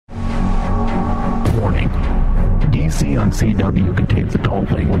DC on CW contains adult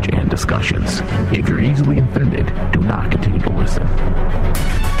language and discussions. If you're easily offended, do not continue to listen.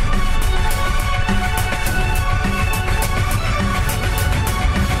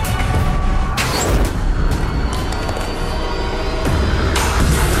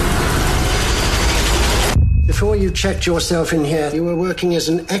 Before you checked yourself in here, you were working as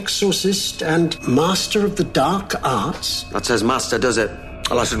an exorcist and master of the dark arts? That says master, does it?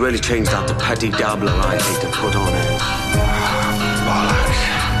 Well, I should really change that to Petit Diablo, I hate to put on it. Bollocks.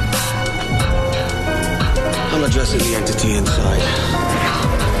 I'm addressing the entity inside.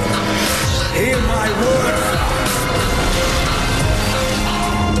 Hear my word.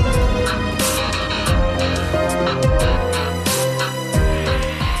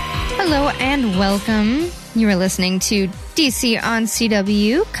 Hello and welcome. You are listening to DC on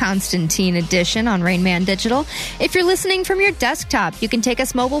CW, Constantine edition on Rain Man Digital. If you're listening from your desktop, you can take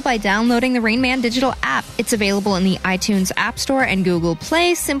us mobile by downloading the Rain Man Digital app. It's available in the iTunes App Store and Google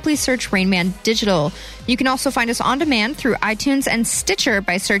Play. Simply search Rain Man Digital. You can also find us on demand through iTunes and Stitcher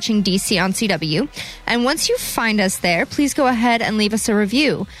by searching DC on CW. And once you find us there, please go ahead and leave us a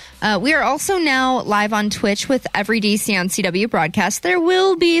review. We are also now live on Twitch with every DC on CW broadcast. There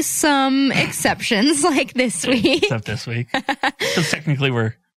will be some exceptions like this week. Except this week. Because technically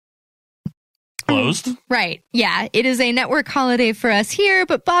we're closed. Right. Yeah. It is a network holiday for us here,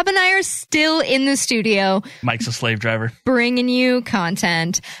 but Bob and I are still in the studio. Mike's a slave driver. Bringing you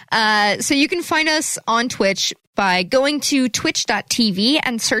content. So you can find us on Twitch by going to twitch.tv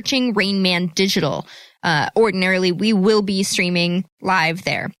and searching Rain Man Digital. Ordinarily, we will be streaming live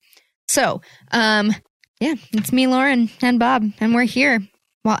there. So, yeah, it's me, Lauren, and Bob, and we're here.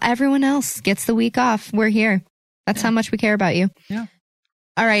 While everyone else gets the week off, we're here. That's how much we care about you. Yeah.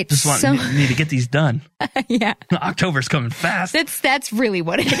 All right. Need to get these done. Yeah. October's coming fast. That's really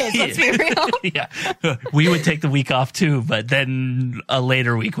what it is. Let's be real. Yeah. We would take the week off too, but then a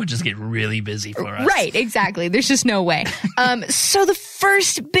later week would just get really busy for us. Right. Exactly. There's just no way. So the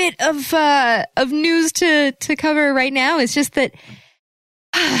first bit of news to cover right now is just that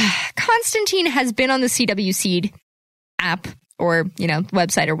Constantine has been on the CW Seed app or,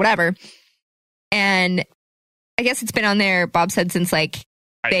 website or whatever. And I guess it's been on there, Bob said, since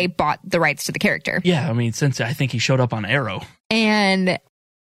they bought the rights to the character. Yeah, I mean, since I think he showed up on Arrow. And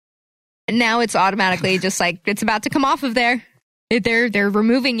now it's automatically just it's about to come off of there. They're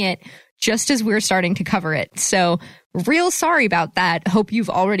removing it just as we're starting to cover it. So real sorry about that. Hope you've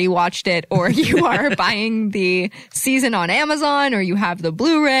already watched it, or you are buying the season on Amazon, or you have the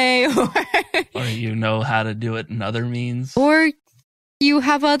Blu-ray, or you know how to do it in other means. Or you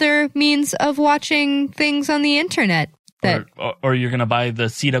have other means of watching things on the internet. Or you're going to buy the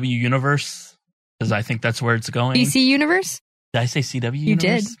CW universe, because I think that's where it's going. DC universe? Did I say CW you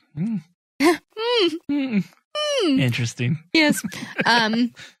universe? You did. Interesting. Yes.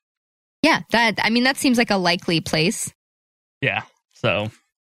 Yeah, that seems like a likely place. Yeah, so.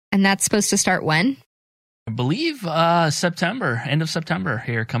 And that's supposed to start when? I believe September, end of September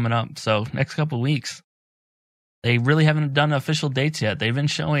here coming up. So next couple of weeks. They really haven't done official dates yet. They've been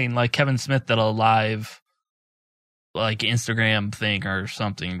showing Kevin Smith did a live Instagram thing or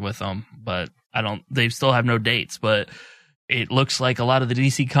something with them, but they still have no dates, but it looks like a lot of the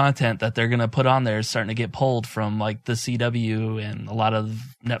DC content that they're going to put on there is starting to get pulled from the CW and a lot of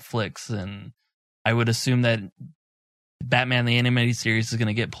Netflix. And I would assume that Batman the Animated Series is going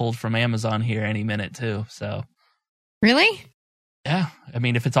to get pulled from Amazon here any minute too. So really? Yeah. I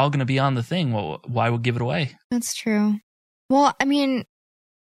mean, if it's all going to be on the thing, well, why would give it away? That's true. Well, I mean,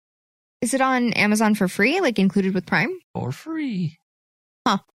 is it on Amazon for free, included with Prime? For free.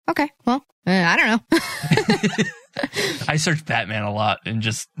 Huh. Okay. Well, I don't know. I search Batman a lot and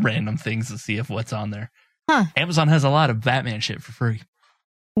just random things to see what's on there. Huh. Amazon has a lot of Batman shit for free.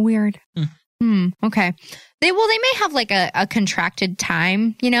 Weird. Okay. They may have a contracted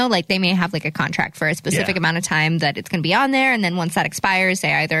time, they may have a contract for a specific amount of time that it's going to be on there. And then once that expires,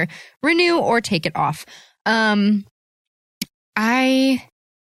 they either renew or take it off. I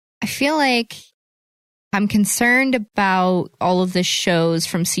feel like I'm concerned about all of the shows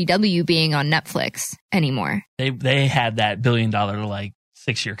from CW being on Netflix anymore. They had that $1 billion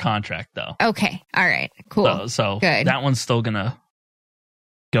 6-year contract though. Okay. All right. Cool. So good. That one's still gonna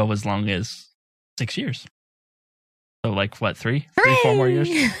go as long as 6 years. So what, 3, 4 more years?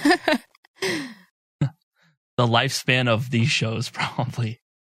 The lifespan of these shows probably.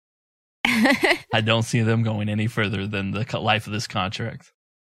 I don't see them going any further than the life of this contract.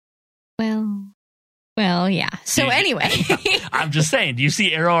 Well, yeah. So anyway. I'm just saying, do you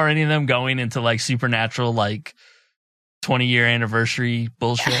see Arrow or any of them going into Supernatural, 20-year anniversary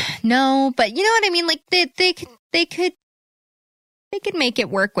bullshit. No, but you know what I mean? Like they could make it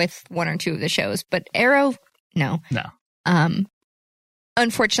work with one or two of the shows, but Arrow, no.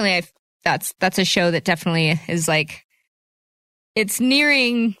 Unfortunately, that's a show that definitely is like, it's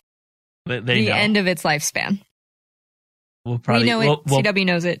nearing the end of its lifespan. We'll probably, we know it. CW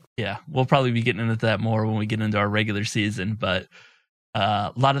knows it. Yeah, we'll probably be getting into that more when we get into our regular season, but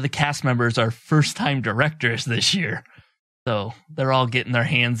a lot of the cast members are first-time directors this year, so they're all getting their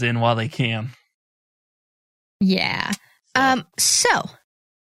hands in while they can. Yeah. So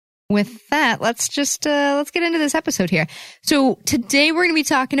with that, let's get into this episode here. So today we're going to be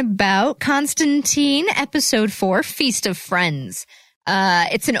talking about Constantine, episode 4, Feast of Friends.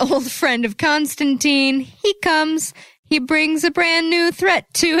 It's an old friend of Constantine. He comes. He brings a brand new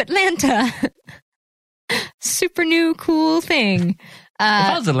threat to Atlanta. Super new, cool thing. If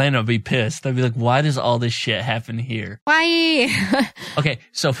I was Atlanta, I'd be pissed. I'd be like, why does all this shit happen here? Why? Okay,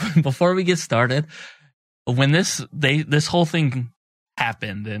 so before we get started, when this whole thing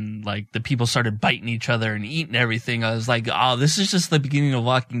happened and like the people started biting each other and eating everything, I was like, oh, this is just the beginning of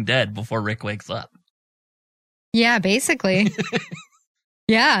Walking Dead before Rick wakes up. Yeah, basically.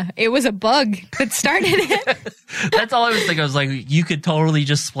 Yeah, it was a bug that started it. That's all I was thinking. I was like, you could totally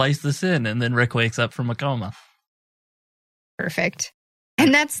just splice this in, and then Rick wakes up from a coma. Perfect.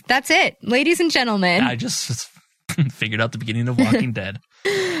 And that's it, ladies and gentlemen. I just figured out the beginning of Walking Dead.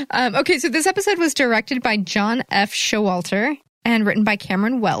 Okay, so this episode was directed by John F. Showalter and written by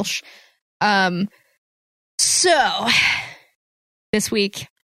Cameron Welsh. So this week,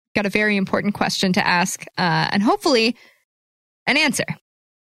 got a very important question to ask, and hopefully an answer.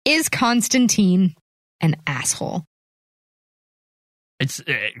 Is Constantine an asshole? It's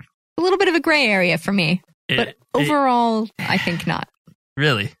a little bit of a gray area for me, but overall, I think not.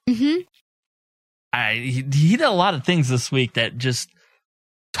 Really? Mm-hmm. He did a lot of things this week that just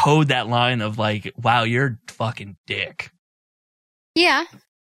towed that line of like, wow, you're a fucking dick. Yeah,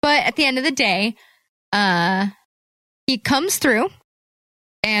 but at the end of the day, he comes through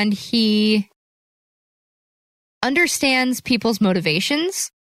and he understands people's motivations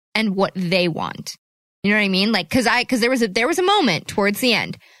and what they want. You know what I mean? Like, cause there was a moment towards the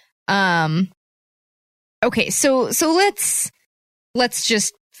end. Okay, so let's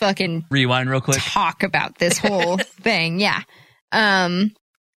just fucking rewind real quick. Talk about this whole thing. Yeah.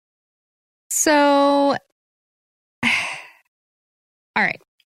 So, all right.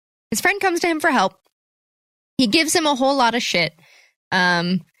 His friend comes to him for help. He gives him a whole lot of shit.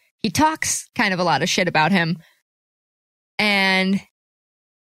 He talks kind of a lot of shit about him. And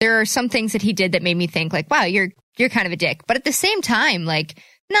there are some things that he did that made me think like, wow, you're kind of a dick. But at the same time, like,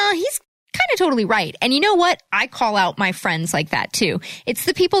 no, he's kind of totally right. And you know what? I call out my friends like that too. It's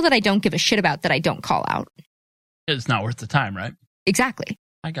the people that I don't give a shit about that I don't call out. It's not worth the time, right? Exactly.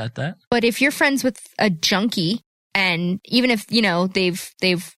 I got that. But if you're friends with a junkie, and even if, you know, they've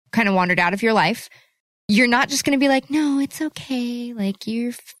kind of wandered out of your life, you're not just going to be like, no, it's okay. Like,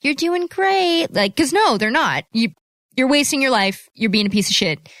 you're doing great. Like, because no, they're not. You're wasting your life. You're being a piece of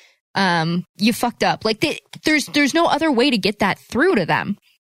shit. You fucked up. Like, there's no other way to get that through to them.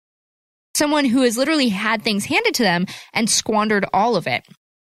 Someone who has literally had things handed to them and squandered all of it.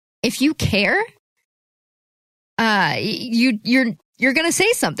 If you care, you're going to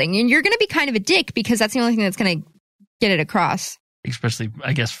say something, and you're going to be kind of a dick because that's the only thing that's going to get it across. Especially,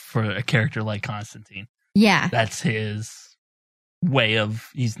 I guess, for a character like Constantine. Yeah. That's his way of,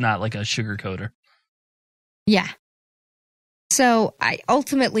 he's not like a sugarcoater. Yeah. So I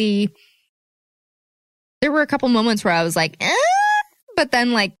ultimately, there were a couple moments where I was like, but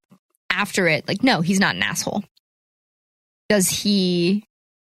then like after it, like, no, he's not an asshole. Does he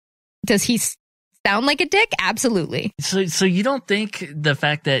sound like a dick? Absolutely. So you don't think the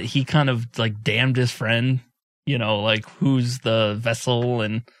fact that he kind of like damned his friend, you know, like who's the vessel,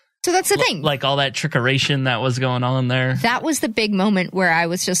 and so that's the thing, like all that trickeration that was going on there. That was the big moment where I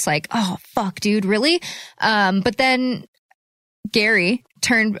was just like, oh fuck, dude, really? But then Gary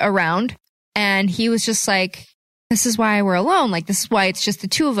turned around and he was just like, this is why we're alone. Like, this is why it's just the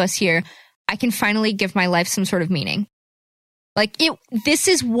two of us here. I can finally give my life some sort of meaning. Like, this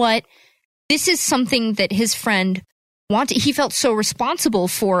is something that his friend wanted. He felt so responsible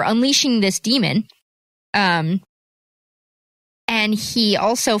for unleashing this demon. And he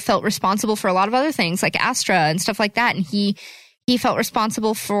also felt responsible for a lot of other things like Astra and stuff like that. And he felt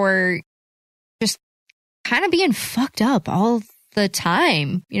responsible for just kind of being fucked up all the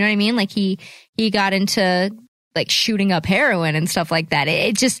time. You know what I mean? Like he got into like shooting up heroin and stuff like that.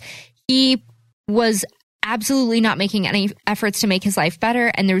 He was absolutely not making any efforts to make his life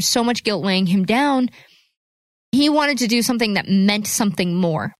better. And there was so much guilt weighing him down. he wanted to do something that meant something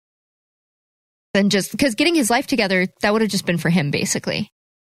more than just, because getting his life together, that would have just been for him, basically.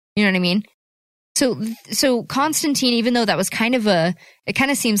 You know what I mean? So Constantine, even though that was it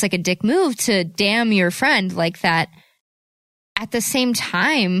kind of seems like a dick move to damn your friend like that. At the same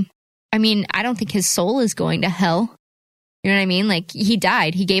time, I mean, I don't think his soul is going to hell. You know what I mean? Like, he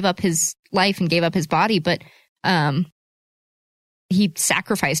died. He gave up his life and gave up his body, but he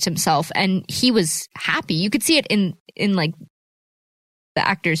sacrificed himself, and he was happy. You could see it in like the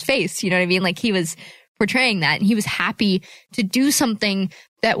actor's face. You know what I mean? Like, he was portraying that, and he was happy to do something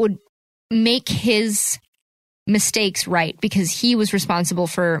that would make his mistakes right, because he was responsible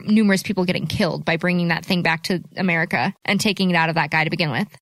for numerous people getting killed by bringing that thing back to America and taking it out of that guy to begin with.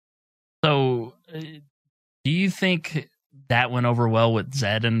 So, do you think that went over well with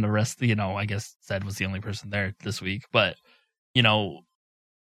Zed and the rest? I guess Zed was the only person there this week, but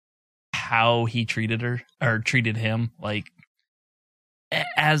how he treated her or treated him, like,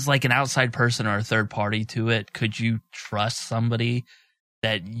 as like an outside person or a third party to it, could you trust somebody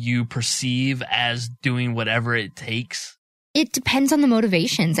that you perceive as doing whatever it takes? It depends on the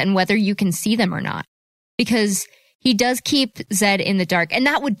motivations and whether you can see them or not, because he does keep Zed in the dark, and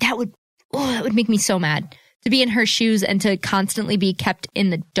that would make me so mad to be in her shoes and to constantly be kept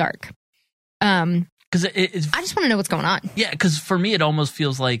in the dark. Because I just want to know what's going on. Yeah, because for me, it almost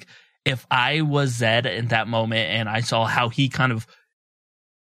feels like if I was Zed in that moment and I saw how he kind of,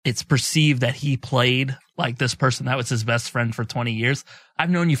 it's perceived that he played like this person that was his best friend for 20 years.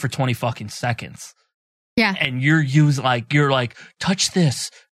 I've known you for 20 fucking seconds. Yeah. And you're like, touch this,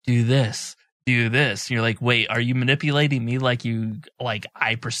 do this, do this. And you're like, wait, are you manipulating me like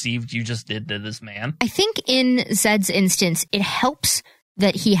I perceived you just did to this man? I think in Zed's instance, it helps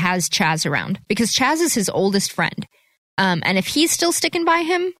that he has Chaz around, because Chaz is his oldest friend. And if he's still sticking by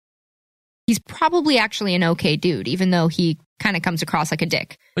him, he's probably actually an okay dude, even though he kind of comes across like a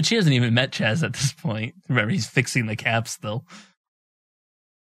dick. But she hasn't even met Chaz at this point. Remember, he's fixing the cap still.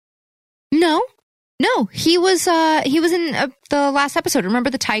 No, he was in the last episode. Remember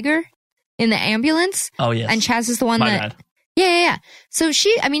the tiger in the ambulance? Oh, yes. And Chaz is the one My that... bad. Yeah. So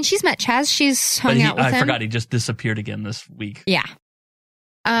she's met Chaz. She's hung out with him. I forgot he just disappeared again this week. Yeah.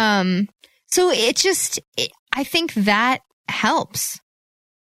 So I think that helps.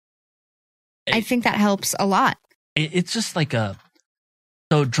 I think that helps a lot. It's just like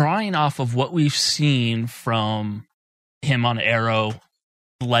so drawing off of what we've seen from him on Arrow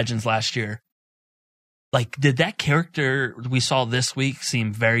Legends last year, like, did that character we saw this week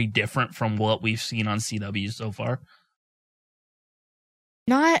seem very different from what we've seen on CW so far?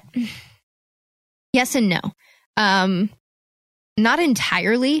 Not, yes and no. Not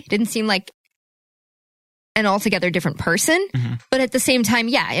entirely. Didn't seem like an altogether different person, but at the same time,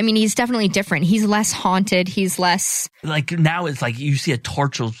 yeah, I mean, he's definitely different. He's less haunted. He's less, like, now it's like you see a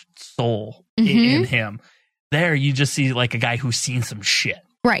tortured soul in him. There, you just see like a guy who's seen some shit.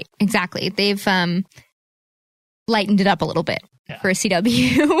 Right, exactly. They've lightened it up a little bit for a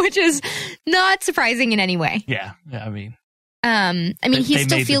CW, which is not surprising in any way. Yeah, I mean, he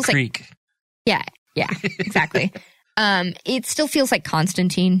still feels like, yeah, exactly. It still feels like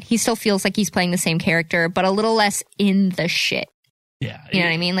Constantine. He still feels like he's playing the same character, but a little less in the shit. Yeah. You know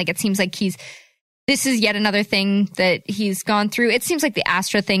what I mean? Like, it seems like this is yet another thing that he's gone through. It seems like the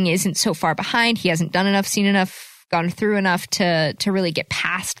Astra thing isn't so far behind. He hasn't done enough, seen enough, gone through enough to really get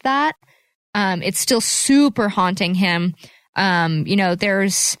past that. It's still super haunting him.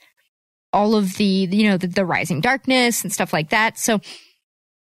 There's all of the rising darkness and stuff like that. So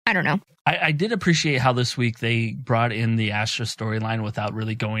I don't know. I did appreciate how this week they brought in the Astra storyline without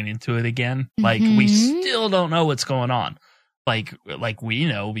really going into it again. Like, we still don't know what's going on. Like we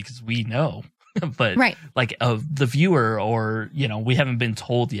know because we know, but right. Like the viewer or, we haven't been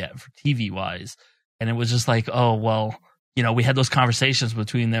told yet for TV wise. And it was just like, oh, well, we had those conversations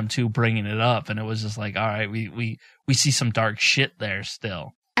between them two bringing it up. And it was just like, all right, we see some dark shit there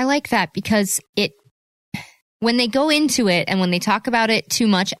still. I like that because when they go into it and when they talk about it too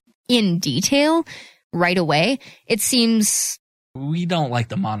much in detail right away, it seems... We don't like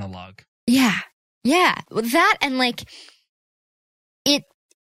the monologue. Yeah. That and like...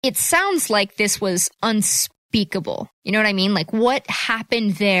 It sounds like this was unspeakable. You know what I mean? Like, what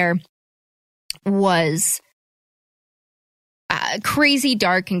happened there was crazy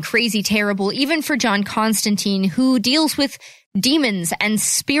dark and crazy terrible, even for John Constantine, who deals with demons and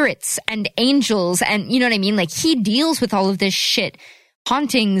spirits and angels and, you know what I mean? Like, he deals with all of this shit,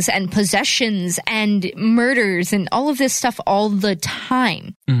 hauntings and possessions and murders and all of this stuff all the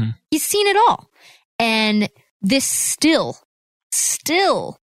time. He's seen it all. And this still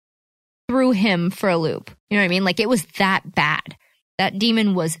threw him for a loop. You know what I mean? Like, it was that bad. That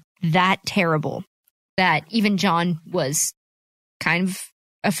demon was that terrible that even John was kind of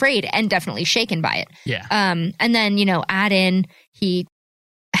afraid and definitely shaken by it. Yeah. And then, add in, he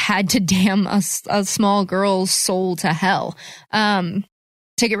had to damn a small girl's soul to hell to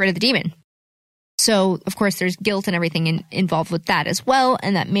get rid of the demon. So, of course, there's guilt and everything involved with that as well,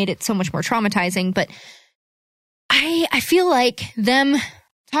 and that made it so much more traumatizing. But I feel like them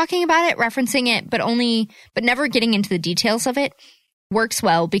talking about it, referencing it, but never getting into the details of it works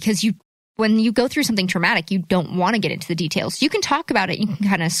well, because when you go through something traumatic, you don't want to get into the details. You can talk about it, you can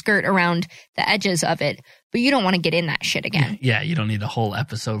kind of skirt around the edges of it, but you don't want to get in that shit again. Yeah, you don't need a whole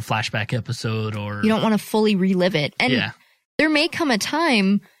flashback episode, or... You don't want to fully relive it. And there may come a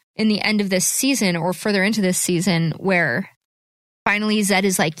time in the end of this season or further into this season where finally Zed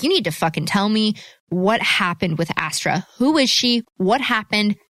is like, you need to fucking tell me what happened with Astra. Who is she? What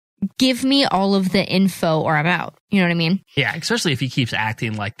happened? Give me all of the info or I'm out. You know what I mean? Yeah, especially if he keeps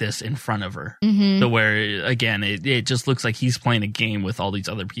acting like this in front of her. Mm-hmm. So where, again, it just looks like he's playing a game with all these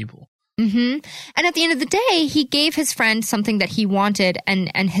other people. Mm-hmm. And at the end of the day, he gave his friend something that he wanted,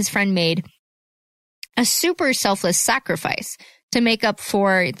 and his friend made a super selfless sacrifice to make up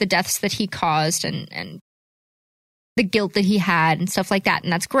for the deaths that he caused and the guilt that he had and stuff like that.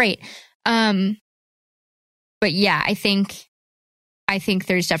 And that's great. But yeah, I think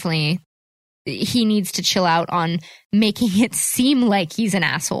there's definitely, he needs to chill out on making it seem like he's an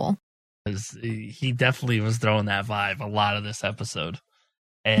asshole. Because he definitely was throwing that vibe a lot of this episode.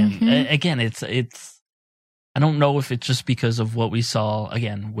 And again, it's I don't know if it's just because of what we saw,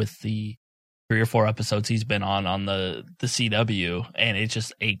 again, with the 3 or 4 episodes he's been on the CW, and it's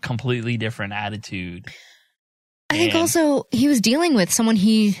just a completely different attitude. I think also he was dealing with someone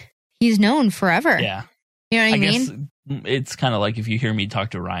he's known forever. Yeah. You know what I mean? Guess it's kind of like if you hear me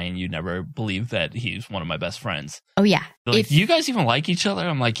talk to Ryan, you never believe that he's one of my best friends. Oh, yeah. Like, do you guys even like each other?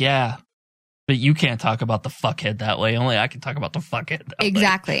 I'm like, yeah. But you can't talk about the fuckhead that way. Only I can talk about the fuckhead that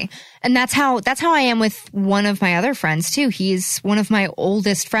exactly. way. And that's how I am with one of my other friends too. He's one of my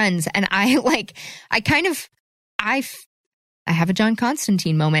oldest friends, and I have a John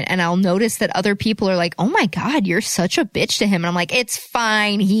Constantine moment, and I'll notice that other people are like, "Oh my God, you're such a bitch to him." And I'm like, "It's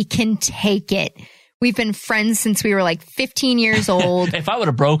fine. He can take it. We've been friends since we were like 15 years old." If I would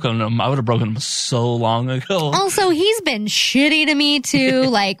have broken him, I would have broken him so long ago. Also, he's been shitty to me too.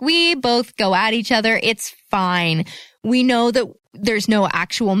 Like, we both go at each other. It's fine. We know that there's no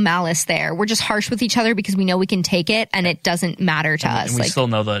actual malice there. We're just harsh with each other because we know we can take it, and it doesn't matter to us. And we still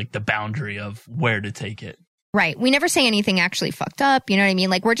know the boundary of where to take it. Right. We never say anything actually fucked up. You know what I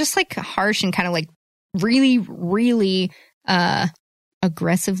mean? Like, we're just like harsh and kind of like really, really,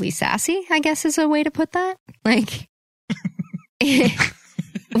 aggressively sassy, I guess is a way to put that. Like,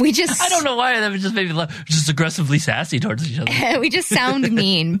 we just... I don't know why that would just maybe just aggressively sassy towards each other. We just sound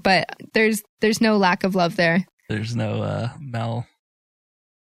mean, but there's no lack of love there. There's no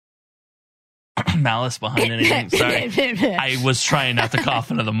malice behind anything. Sorry. I was trying not to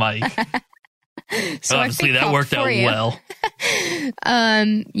cough into the mic. So obviously that worked out well.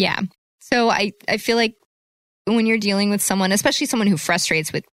 Yeah. So I feel like when you're dealing with someone, especially someone who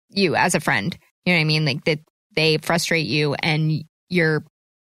frustrates with you as a friend, you know what I mean? Like, that they frustrate you and you're,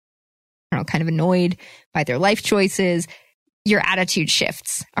 I don't know, kind of annoyed by their life choices, your attitude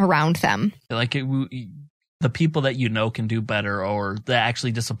shifts around them. Like, the people that you know can do better, or that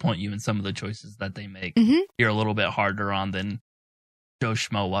actually disappoint you in some of the choices that they make, you're a little bit harder on than Joe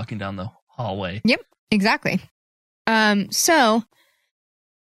Schmo walking down the hallway. Yep, exactly. So,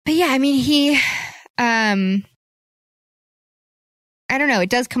 but yeah, I mean, he, I don't know. It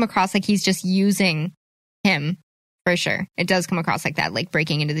does come across like he's just using him, for sure. It does come across like that, like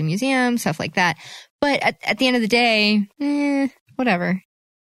breaking into the museum, stuff like that. But at the end of the day, whatever.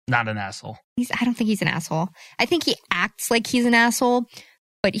 Not an asshole. I don't think he's an asshole. I think he acts like he's an asshole,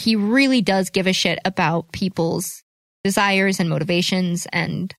 but he really does give a shit about people's desires and motivations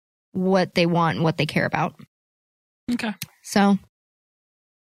and what they want and what they care about. Okay. So,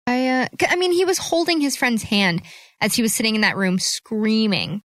 I mean, he was holding his friend's hand as he was sitting in that room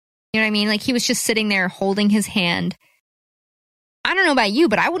screaming. You know what I mean? Like, he was just sitting there holding his hand. I don't know about you,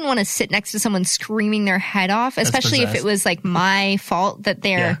 but I wouldn't want to sit next to someone screaming their head off, especially if it was like my fault that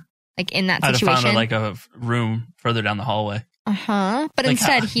they're like in that situation. I'd have found like a room further down the hallway. But like,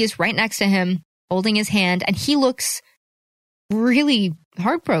 instead, he is right next to him, holding his hand, and he looks really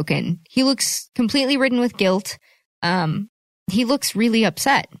heartbroken. He looks completely ridden with guilt. He looks really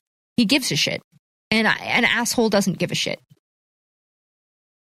upset. He gives a shit. And an asshole doesn't give a shit.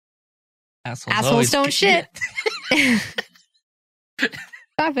 Assholes don't shit.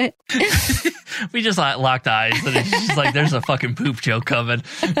 Stop it. We just locked eyes, and it's just like there's a fucking poop joke coming.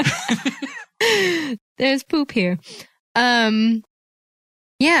 There's poop here.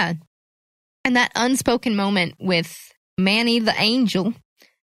 Yeah. And that unspoken moment with Manny the Angel,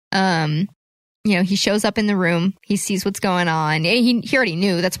 he shows up in the room. He sees what's going on. He already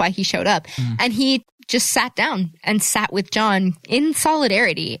knew. That's why he showed up. And he just sat down and sat with John in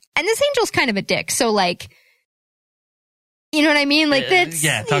solidarity. And this angel's kind of a dick. So, like, you know what I mean? Like, that's...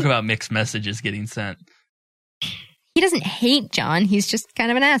 Yeah, talk about mixed messages getting sent. He doesn't hate John. He's just kind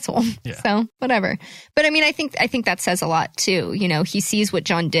of an asshole. Yeah. So, whatever. But, I mean, I think that says a lot, too. He sees what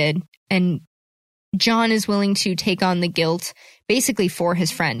John did, and John is willing to take on the guilt basically for his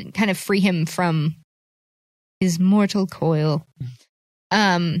friend and kind of free him from his mortal coil.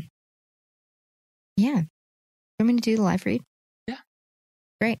 Yeah. You want me to do the live read? Yeah.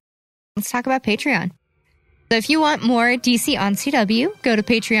 Great. Let's talk about Patreon. So if you want more DC on CW, go to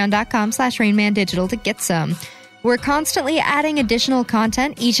patreon.com/RainmanDigital to get some. We're constantly adding additional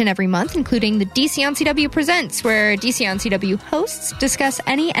content each and every month, including the DC on CW Presents, where DC on CW hosts discuss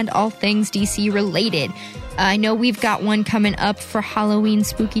any and all things DC related. I know we've got one coming up for Halloween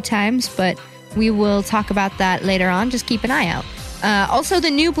spooky times, but we will talk about that later on. Just keep an eye out. Also,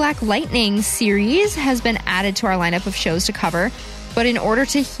 the new Black Lightning series has been added to our lineup of shows to cover, but in order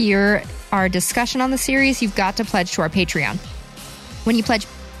to hear our discussion on the series, you've got to pledge to our Patreon. When you pledge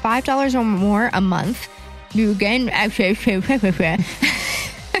 $5 or more a month, you gain access. When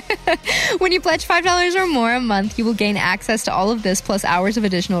you pledge $5 or more a month, you will gain access to all of this plus hours of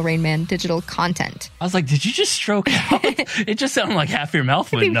additional Rain Man digital content. I was like, did you just stroke out? It just sounded like half your mouth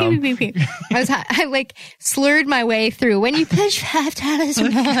went numb. I like slurred my way through. When you pledge $5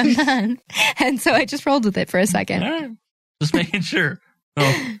 or more a month, and so I just rolled with it for a second. All right. Just making sure.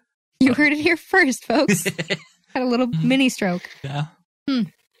 Oh. You heard it here first, folks. Had a little mini stroke. Yeah.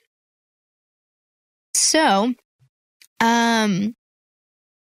 So,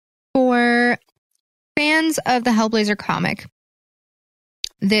 for fans of the Hellblazer comic,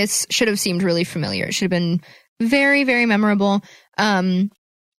 this should have seemed really familiar. It should have been very, very memorable.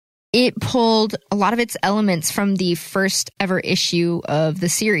 It pulled a lot of its elements from the first ever issue of the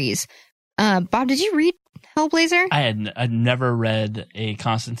series. Bob, did you read Hellblazer? I'd never read a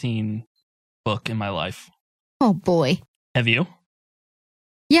Constantine book in my life. Oh, boy. Have you?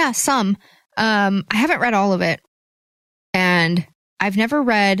 Yeah, some. I haven't read all of it. And I've never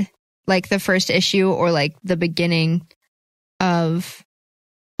read, like, the first issue or, like, the beginning of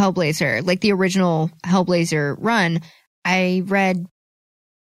Hellblazer. Like, the original Hellblazer run. I read...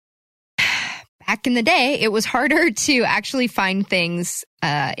 Back in the day, it was harder to actually find things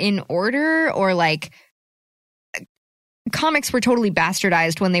in order, or, like... Comics were totally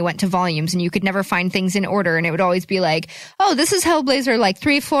bastardized when they went to volumes, and you could never find things in order, and it would always be like, oh, this is Hellblazer like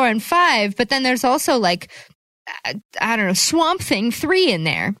 3, 4, and 5, but then there's also like, I don't know, Swamp Thing 3 in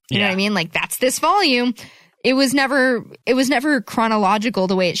there. You know what I mean? Like, that's this volume. It was never chronological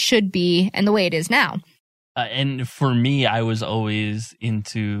the way it should be and the way it is now. And for me, I was always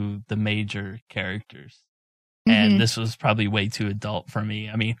into the major characters, and this was probably way too adult for me.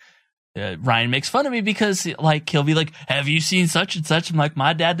 I mean, Ryan makes fun of me because, like, he'll be like, have you seen such and such? I'm like,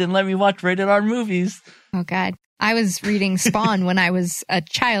 my dad didn't let me watch rated R movies. Oh, God. I was reading Spawn when I was a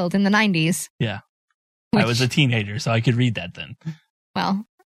child in the 90s. Yeah. I was a teenager, so I could read that then. Well,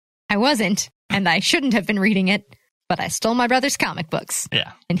 I wasn't, and I shouldn't have been reading it, but I stole my brother's comic books.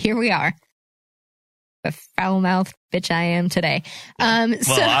 Yeah. And here we are. The foul-mouthed bitch I am today. Well,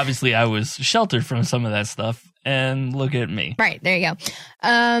 obviously, I was sheltered from some of that stuff, and look at me. Right, there you go.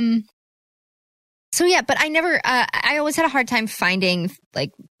 So yeah, but I always had a hard time finding,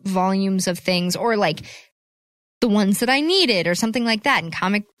 like, volumes of things, or, like, the ones that I needed or something like that. And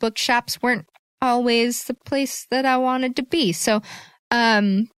comic book shops weren't always the place that I wanted to be. So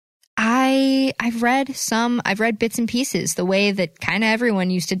I've read bits and pieces, the way that kind of everyone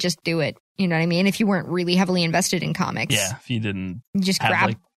used to just do it. You know what I mean? If you weren't really heavily invested in comics. Yeah, if you didn't. You just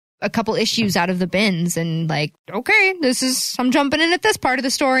grab a couple issues out of the bins and, like, okay, I'm jumping in at this part of the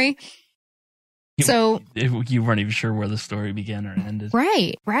story. So you weren't even sure where the story began or ended.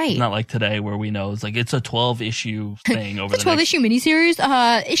 Right. It's not like today where we know it's like it's a 12-issue thing over the 12-issue miniseries.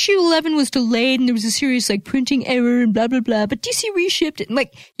 Issue 11 was delayed and there was a serious, like, printing error and blah blah blah. But DC reshipped it. And,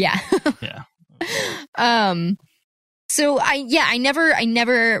 like, yeah. Yeah. So I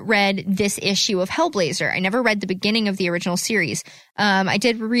never read this issue of Hellblazer. I never read the beginning of the original series. I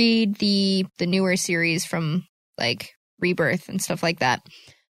did read the newer series from, like, Rebirth and stuff like that.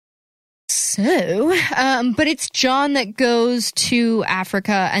 So, but it's John that goes to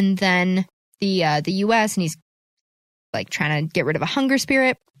Africa and then the U.S. and he's like trying to get rid of a hunger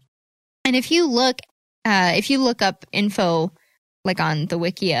spirit. And if you look up info like on the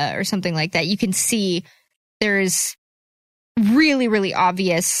Wikia or something like that, you can see there's really, really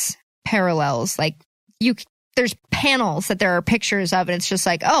obvious parallels. Like there's panels that there are pictures of, and it's just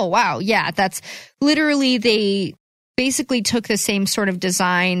like, oh wow, yeah, that's literally, they basically took the same sort of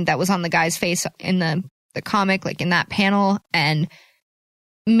design that was on the guy's face in the comic, like in that panel, and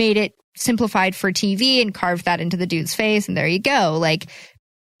made it simplified for TV and carved that into the dude's face, and there you go. Like,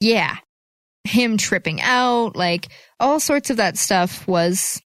 yeah, him tripping out, like all sorts of that stuff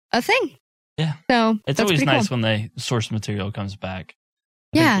was a thing. Yeah. So it's always nice when the source material comes back.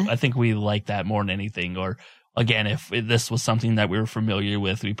 I think we like that more than anything. Or again, if this was something that we were familiar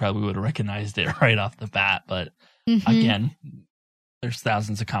with, we probably would have recognized it right off the bat. But again, there's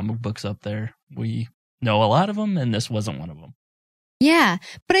thousands of comic books up there. We know a lot of them, and this wasn't one of them. Yeah,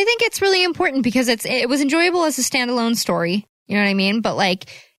 but I think it's really important because it was enjoyable as a standalone story. You know what I mean? But like,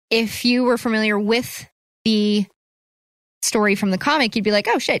 if you were familiar with the story from the comic, you'd be like,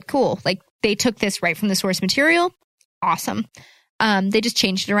 oh shit, cool. Like, they took this right from the source material. Awesome. They just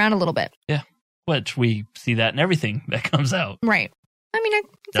changed it around a little bit. Yeah, which we see that in everything that comes out. Right. I mean, it's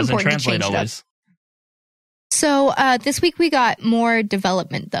doesn't important translate to change always. It up. So this week we got more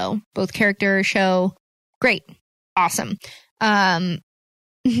development, though. Both character, show, great, awesome. The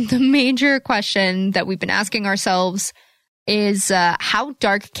major question that we've been asking ourselves is how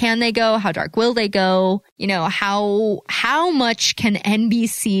dark can they go? How dark will they go? You know, how much can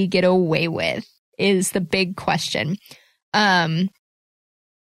NBC get away with is the big question.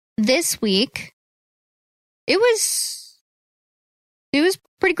 This week, it was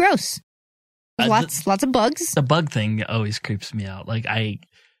pretty gross. Lots of bugs. The bug thing always creeps me out. Like, I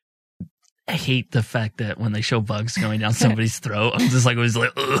hate the fact that when they show bugs going down somebody's throat, I'm just like always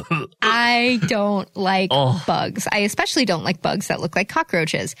like, ugh. I don't like bugs. I especially don't like bugs that look like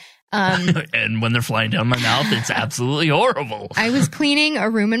cockroaches. And when they're flying down my mouth, it's absolutely horrible. I was cleaning a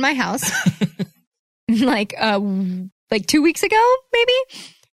room in my house like 2 weeks ago, maybe,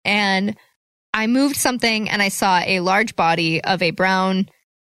 and I moved something and I saw a large body of a brown,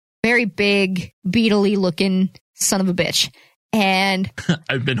 very big, beetle-y looking son of a bitch. And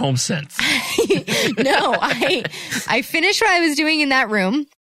I've been home since. No, I finished what I was doing in that room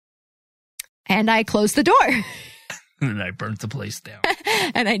and I closed the door. And I burnt the place down.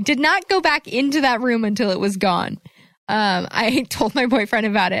 And I did not go back into that room until it was gone. I told my boyfriend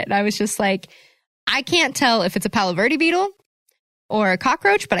about it and I was just like, I can't tell if it's a Palo Verde beetle or a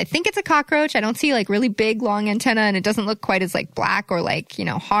cockroach, but I think it's a cockroach. I don't see like really big, long antenna, and it doesn't look quite as like black or like, you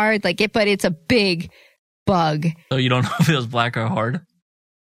know, hard like it, but it's a big bug. So you don't know if it was black or hard?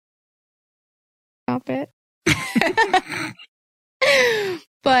 Stop it.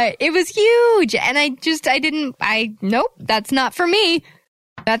 But it was huge, and nope, that's not for me.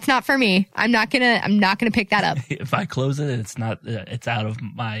 That's not for me. I'm not gonna pick that up. If I close it, it's out of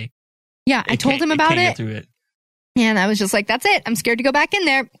my. Yeah, I told him about it. Through it. And I was just like, that's it. I'm scared to go back in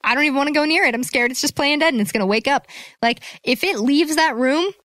there. I don't even want to go near it. I'm scared it's just playing dead and it's going to wake up. Like, if it leaves that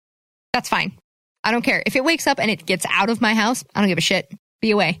room, that's fine. I don't care. If it wakes up and it gets out of my house, I don't give a shit.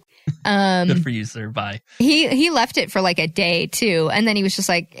 Be away. Good for you, sir. Bye. He left it for like a day too. And then he was just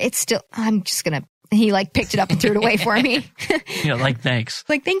like, he like picked it up and threw it away for me. Yeah, like, thanks.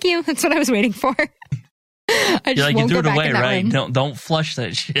 Like, thank you. That's what I was waiting for. I just you threw it away, right? Room. Don't flush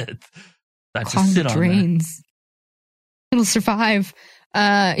that shit. That's Clog just sit the on drains. there. It'll survive,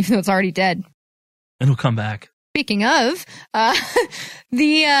 even though it's already dead. It'll come back. Speaking of,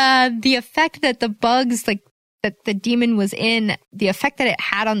 the effect that the bugs, like that the demon was in, the effect that it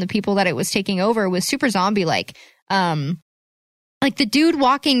had on the people that it was taking over was super zombie-like. Like the dude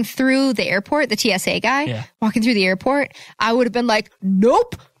walking through the airport, the TSA guy walking through the airport, I would have been like,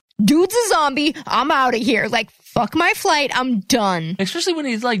 nope, dude's a zombie. I'm out of here. Like, fuck my flight. I'm done. Especially when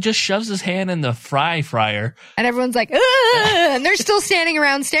he's like just shoves his hand in the fryer. And everyone's like, and they're still standing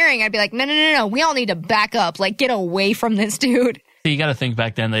around staring. I'd be like, no. We all need to back up. Like, get away from this dude. You got to think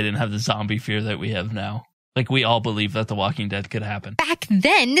back then they didn't have the zombie fear that we have now. Like, we all believe that The Walking Dead could happen. Back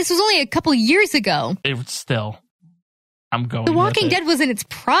then, this was only a couple years ago. It was still. I'm going. The Walking Dead was in its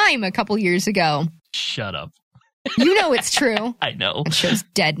prime a couple years ago. Shut up. You know it's true. I know. That show's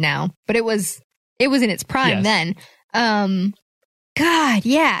dead now, but it was in its prime then. God,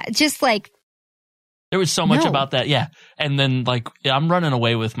 yeah, just like there was so much about that, yeah. And then like I'm running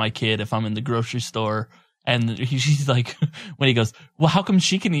away with my kid if I'm in the grocery store, and she's like, when he goes, well, how come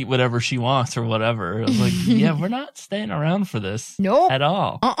she can eat whatever she wants or whatever? I was like, yeah, we're not staying around for this, at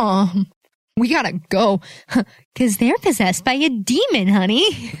all. We gotta go because they're possessed by a demon,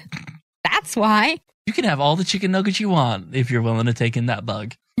 honey. That's why. You can have all the chicken nuggets you want if you're willing to take in that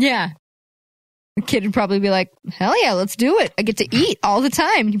bug. Yeah. The kid would probably be like, hell yeah, let's do it. I get to eat all the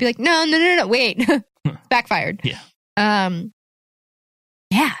time. You'd be like, no, wait. Backfired. Yeah.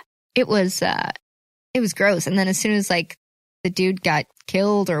 Yeah. It was gross. And then as soon as like the dude got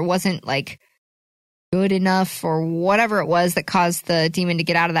killed or wasn't like good enough or whatever it was that caused the demon to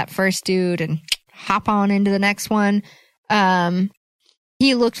get out of that first dude and hop on into the next one,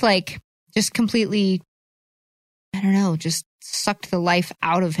 he looked like just completely, I don't know, just sucked the life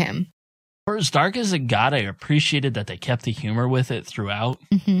out of him. For as dark as it got, I appreciated that they kept the humor with it throughout.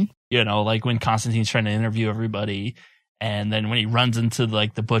 Mm-hmm. You know, like when Constantine's trying to interview everybody, and then when he runs into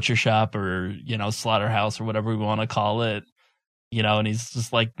like the butcher shop or, you know, slaughterhouse or whatever we want to call it, you know, and he's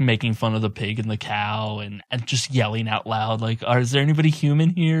just like making fun of the pig and the cow and just yelling out loud, like, is there anybody human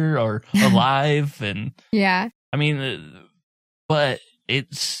here or alive? And yeah, I mean, but I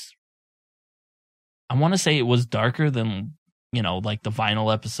want to say it was darker than, you know, like the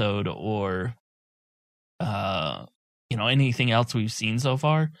Vinyl episode or, you know, anything else we've seen so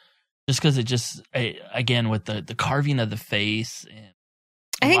far. Just because again, with the carving of the face. And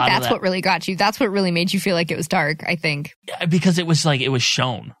I think that's what really got you. That's what really made you feel like it was dark, I think. Yeah, because it was like, it was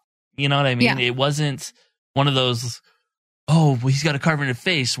shown. You know what I mean? Yeah. It wasn't one of those, oh, well, he's got a carving of the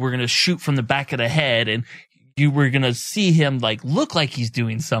face. We're going to shoot from the back of the head. And you were going to see him like look like he's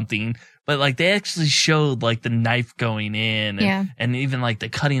doing something. But like they actually showed like the knife going in and even like the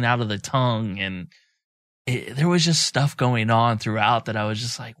cutting out of the tongue. And there was just stuff going on throughout that I was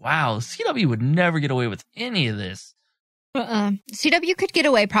just like, wow, CW would never get away with any of this. CW could get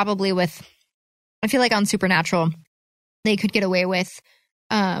away probably with, I feel like on Supernatural, they could get away with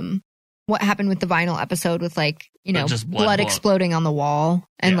what happened with the Vinyl episode with like, you know, just blood exploding on the wall.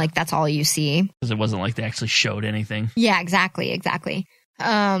 And like that's all you see. Because it wasn't like they actually showed anything. Yeah, exactly.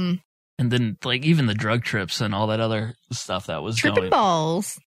 And then, like, even the drug trips and all that other stuff that was tripping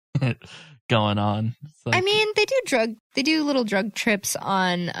balls going on. Like, I mean, they do little drug trips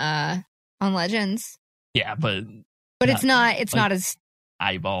on Legends. Yeah, but it's not as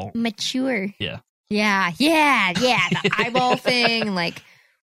eyeball mature. Yeah. The eyeball thing, like,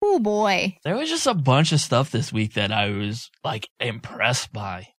 oh boy. There was just a bunch of stuff this week that I was like impressed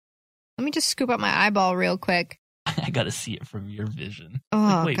by. Let me just scoop up my eyeball real quick. I got to see it from your vision.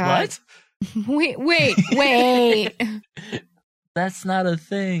 Oh, like, wait, God. what? Wait. That's not a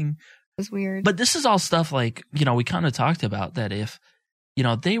thing. It was weird. But this is all stuff like, you know, we kind of talked about that if, you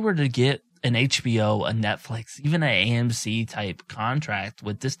know, they were to get an HBO, a Netflix, even an AMC type contract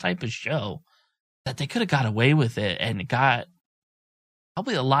with this type of show, that they could have got away with it and got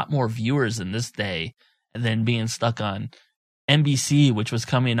probably a lot more viewers in this day than being stuck on NBC, which was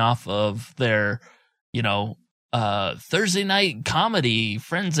coming off of their, you know, Thursday night comedy,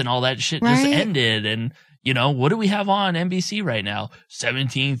 Friends and all that shit just ended. And, you know, what do we have on NBC right now?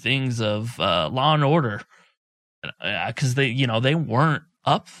 17 Things of Law and Order. Because they weren't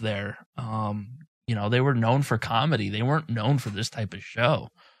up there. You know, they were known for comedy. They weren't known for this type of show.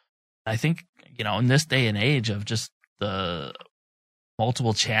 I think, you know, in this day and age of just the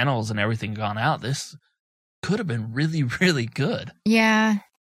multiple channels and everything gone out, this could have been really, really good. Yeah.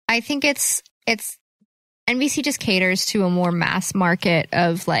 I think it's NBC just caters to a more mass market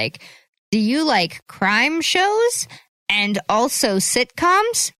of like, do you like crime shows and also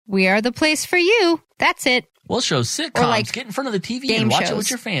sitcoms? We are the place for you. That's it. We'll show sitcoms. Or like get in front of the TV and watch it with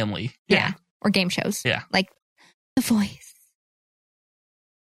your family. Yeah. Or game shows. Yeah. Like The Voice.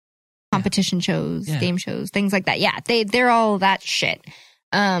 Competition shows, game shows, things like that. Yeah. They're all that shit.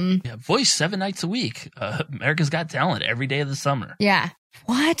 Voice 7 nights a week. America's Got Talent every day of the summer. Yeah.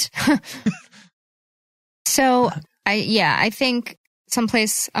 What? So I think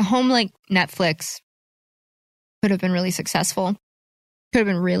a home like Netflix could have been really successful. Could have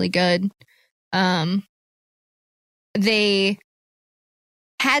been really good. Had they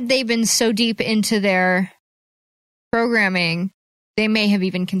been so deep into their programming, they may have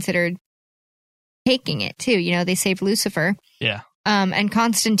even considered taking it too. You know, they saved Lucifer. Yeah. And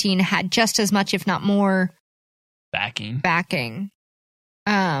Constantine had just as much, if not more, backing.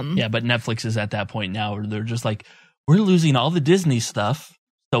 Yeah, but Netflix is at that point now where they're just like, we're losing all the Disney stuff,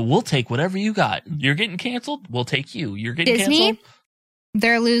 so we'll take whatever you got. You're getting canceled, we'll take you. You're getting Disney, canceled.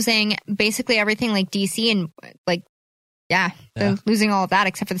 They're losing basically everything like DC and like, they're losing all of that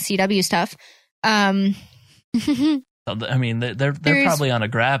except for the CW stuff. I mean, they're probably on a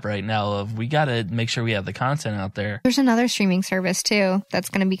grab right now of, we got to make sure we have the content out there. There's another streaming service too that's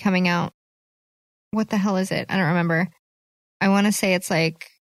going to be coming out. What the hell is it? I don't remember. I want to say it's like,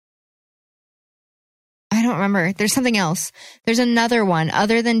 I don't remember. There's something else. There's another one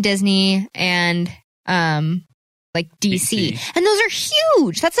other than Disney and like DC. And those are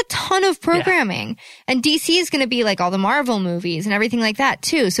huge. That's a ton of programming. Yeah. And DC is going to be like all the Marvel movies and everything like that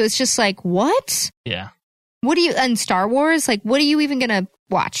too. So it's just like, what? Yeah. What do you, and Star Wars, like, what are you even going to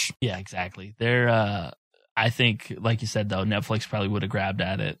watch? Yeah, exactly. They're, I think, like you said, though, Netflix probably would have grabbed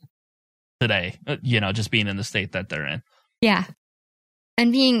at it today, just being in the state that they're in. Yeah.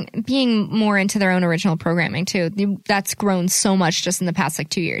 And being more into their own original programming too. That's grown so much just in the past like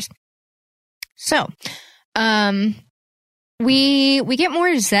 2 years. So, we get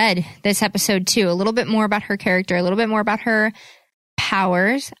more Zed this episode too. A little bit more about her character, a little bit more about her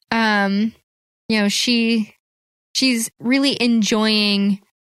powers. She's really enjoying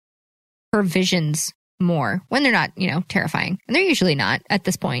her visions more when they're not, terrifying. And they're usually not at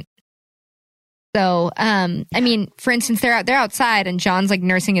this point. So, I mean, for instance, they're outside and John's like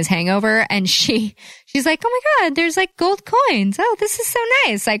nursing his hangover and she's like, oh my God, there's like gold coins. Oh, this is so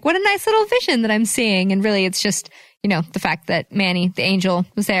nice. Like, what a nice little vision that I'm seeing. And really it's just, the fact that Manny, the angel,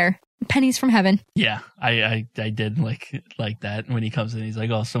 was there. Pennies from heaven. Yeah, I did like that when he comes in. He's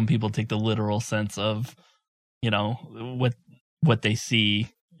like, oh, some people take the literal sense of, what they see.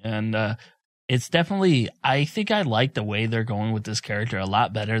 And, it's definitely, I think I like the way they're going with this character a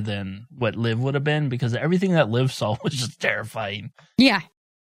lot better than what Liv would have been, because everything that Liv saw was just terrifying. Yeah.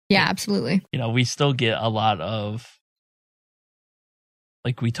 Yeah, absolutely. We still get a lot of,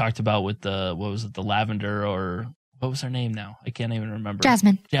 like we talked about with the Lavender, or what was her name now? I can't even remember.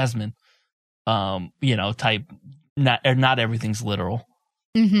 Jasmine. Type, not everything's literal.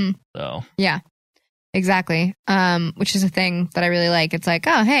 Mm-hmm. So. Yeah, exactly. Which is a thing that I really like. It's like,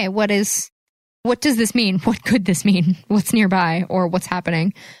 oh, hey, what does this mean? What could this mean? What's nearby or what's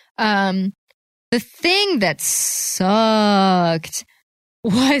happening? The thing that sucked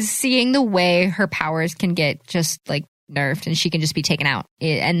was seeing the way her powers can get just like nerfed and she can just be taken out.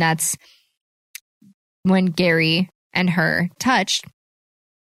 And that's when Gary and her touched.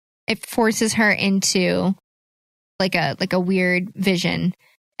 It forces her into like a weird vision,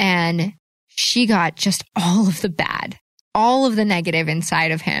 and she got just all of the bad, all of the negative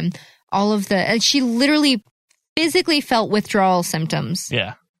inside of him. And she literally physically felt withdrawal symptoms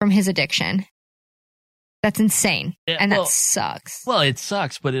from his addiction. That's insane. And that sucks. Well, it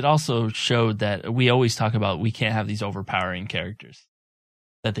sucks, but it also showed that we always talk about we can't have these overpowering characters,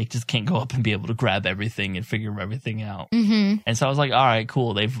 that they just can't go up and be able to grab everything and figure everything out. Mm-hmm. And so I was like, all right,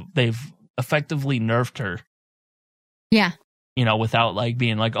 cool. They've effectively nerfed her. Yeah. Without like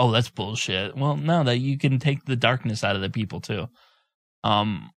being like, oh, that's bullshit. Well, no, that you can take the darkness out of the people too.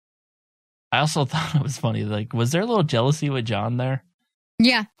 I also thought it was funny. Like, was there a little jealousy with John there?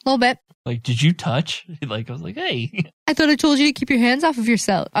 Yeah, a little bit. Like, did you touch? Like, I was like, hey. I thought I told you to keep your hands off of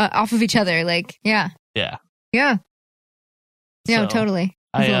yourself, off of each other. Like, yeah. Yeah. Yeah. Yeah, totally.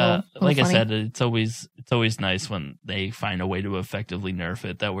 Like funny. I said, it's always nice when they find a way to effectively nerf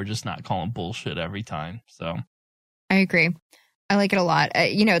it, that we're just not calling bullshit every time. So I agree. I like it a lot.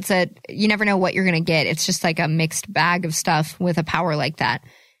 You never know what you're going to get. It's just like a mixed bag of stuff with a power like that.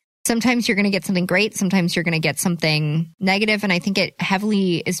 Sometimes you're going to get something great. Sometimes you're going to get something negative. And I think it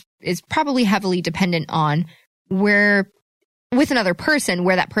is probably heavily dependent on where, with another person,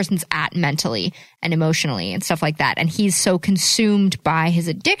 where that person's at mentally and emotionally and stuff like that. And he's so consumed by his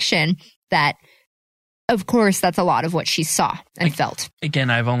addiction that, of course, that's a lot of what she saw and felt.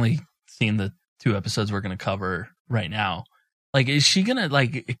 Again, I've only seen the 2 episodes we're going to cover right now. Like, is she gonna,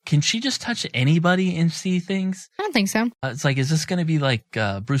 like, can she just touch anybody and see things? I don't think so. It's like, is this gonna be like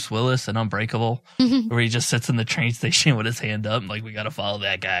Bruce Willis in Unbreakable, where he just sits in the train station with his hand up, like, we gotta follow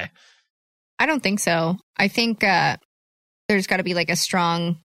that guy? I don't think so. I think there's gotta be like a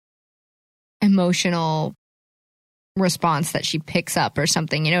strong emotional response that she picks up or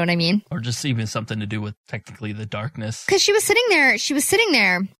something, you know what I mean? Or just even something to do with technically the darkness. Because she was sitting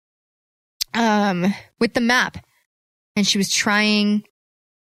there with the map. And she was trying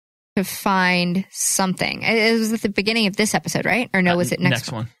to find something. It was at the beginning of this episode, right? Or no, was it next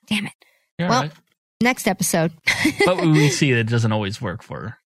one? Damn it. You're well, right. Next episode. But we see that it doesn't always work for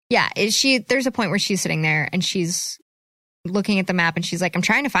her. Yeah. There's a point where she's sitting there and she's looking at the map and she's like, I'm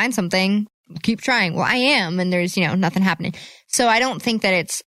trying to find something. Keep trying. Well, I am. And there's, nothing happening. So I don't think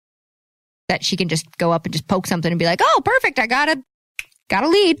that that she can just go up and just poke something and be like, oh, perfect. I got a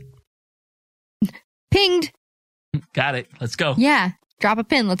lead. Pinged. Got it. Let's go. Yeah. Drop a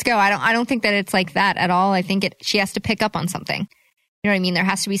pin. Let's go. I don't think that it's like that at all. I think she has to pick up on something. You know what I mean? There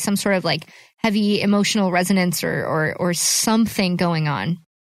has to be some sort of like heavy emotional resonance or something going on.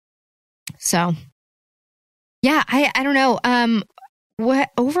 So yeah, I don't know.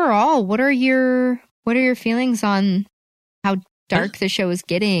 What are your feelings on how dark the show is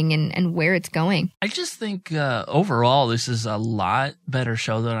getting and where it's going. I just think overall this is a lot better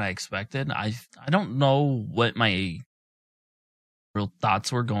show than I expected. I don't know what my real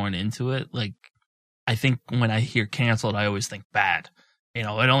thoughts were going into it. Like, I think when I hear canceled, I always think bad. You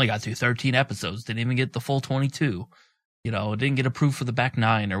know, it only got through 13 episodes, didn't even get the full 22. You know, it didn't get approved for the back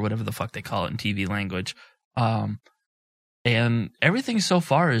 9 or whatever the fuck they call it in TV language. And everything so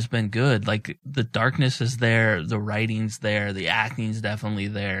far has been good. Like, the darkness is there, the writing's there, the acting's definitely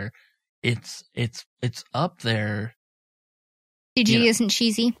there. It's up there. CG isn't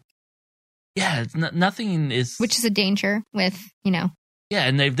cheesy. Yeah, it's nothing is, which is a danger with, you know. Yeah,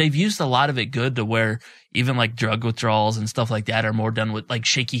 and they've used a lot of it good to where even like drug withdrawals and stuff like that are more done with like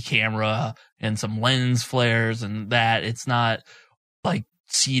shaky camera and some lens flares and that. It's not like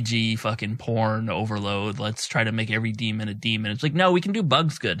CG fucking porn overload. Let's try to make every demon a demon. It's like, no, we can do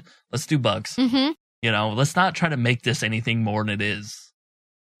bugs good. Let's do bugs. Mm-hmm. You know, let's not try to make this anything more than it is.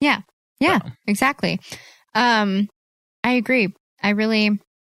 Yeah, exactly. I agree. I'm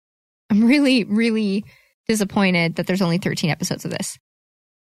really, really disappointed that there's only 13 episodes of this.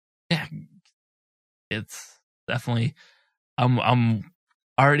 Yeah, it's definitely. I'm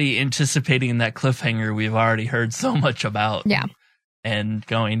already anticipating that cliffhanger we've already heard so much about. Yeah, and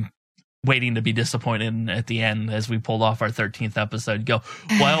waiting to be disappointed at the end as we pulled off our 13th episode. Go,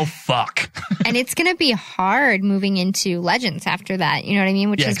 well, fuck. And it's gonna be hard moving into Legends after that. You know what I mean?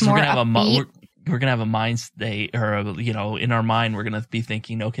 Which is more upbeat. We're gonna have a mind state, or in our mind, we're gonna be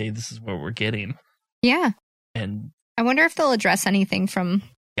thinking, okay, this is what we're getting. Yeah, and I wonder if they'll address anything from.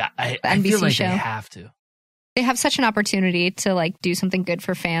 Yeah, I NBC feel like show. They have to. They have such an opportunity to like do something good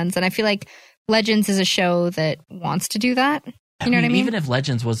for fans, and I feel like Legends is a show that wants to do that. You know what I mean? Even if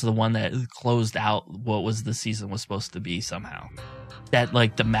Legends was the one that closed out what was the season was supposed to be somehow, that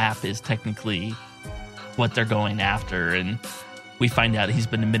like the map is technically what they're going after, and we find out he's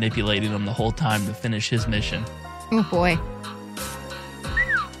been manipulating them the whole time to finish his mission. Oh boy,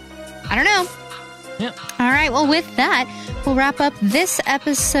 I don't know. Yep. All right. Well, with that, we'll wrap up this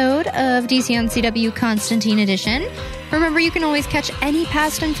episode of DC on CW Constantine Edition. Remember, you can always catch any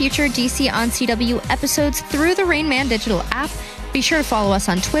past and future DC on CW episodes through the Rain Man digital app. Be sure to follow us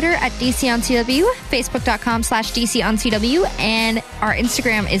on Twitter at DC on CW, Facebook.com/DC on CW, and our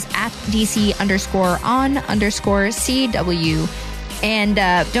Instagram is at DC_on_CW. And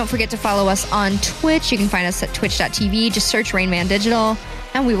don't forget to follow us on Twitch. You can find us at twitch.tv. Just search Rain Man Digital,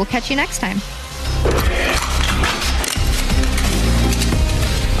 and we will catch you next time.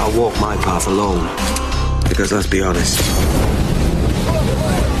 I walk my path alone, because let's be honest,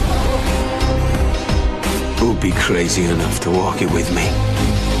 who'd be crazy enough to walk it with me?